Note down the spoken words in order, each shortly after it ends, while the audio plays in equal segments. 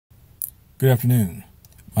Good afternoon.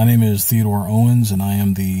 My name is Theodore Owens, and I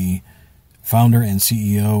am the founder and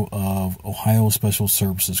CEO of Ohio Special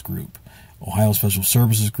Services Group. Ohio Special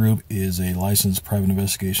Services Group is a licensed private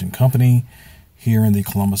investigation company here in the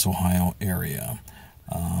Columbus, Ohio area.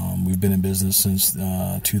 We've been in business since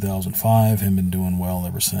 2005 and been doing well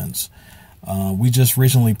ever since. We just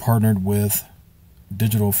recently partnered with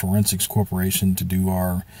Digital Forensics Corporation to do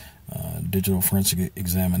our digital forensic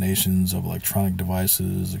examinations of electronic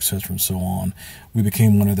devices, etc., and so on. We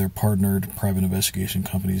became one of their partnered private investigation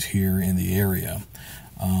companies here in the area.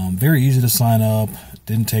 Very easy to sign up,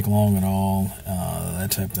 didn't take long at all,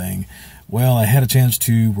 that type of thing. Well, I had a chance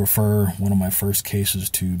to refer one of my first cases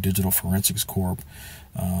to Digital Forensics Corp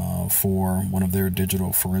for one of their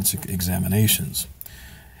digital forensic examinations.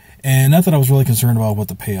 And not that I was really concerned about what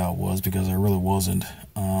the payout was, because I really wasn't.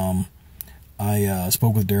 I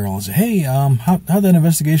spoke with Daryl and said, "Hey, how'd that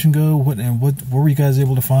investigation go? What were you guys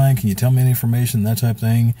able to find? Can you tell me any information?" That type of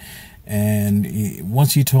thing. And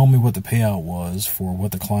once he told me what the payout was for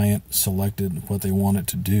what the client selected, what they wanted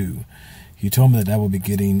to do, he told me that I would be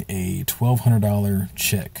getting a $1,200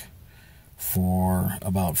 check for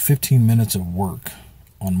about 15 minutes of work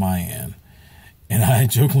on my end. And I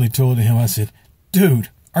jokingly told him, I said, "Dude,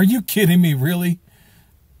 are you kidding me, really?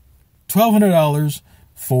 $1,200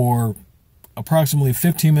 for approximately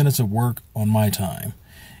 15 minutes of work on my time."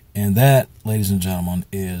 And that, ladies and gentlemen,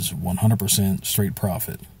 is 100% straight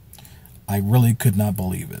profit. I really could not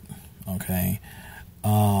believe it. Okay.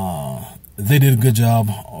 They did a good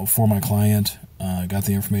job for my client. Got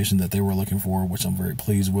the information that they were looking for, which I'm very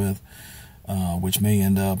pleased with, which may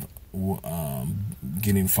end up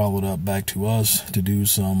getting followed up back to us to do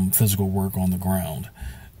some physical work on the ground.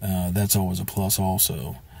 That's always a plus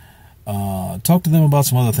also. Talk to them about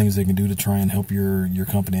some other things they can do to try and help your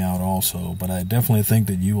company out also. But I definitely think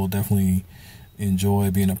that you will definitely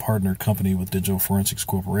enjoy being a partnered company with Digital Forensics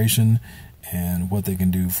Corporation and what they can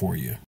do for you.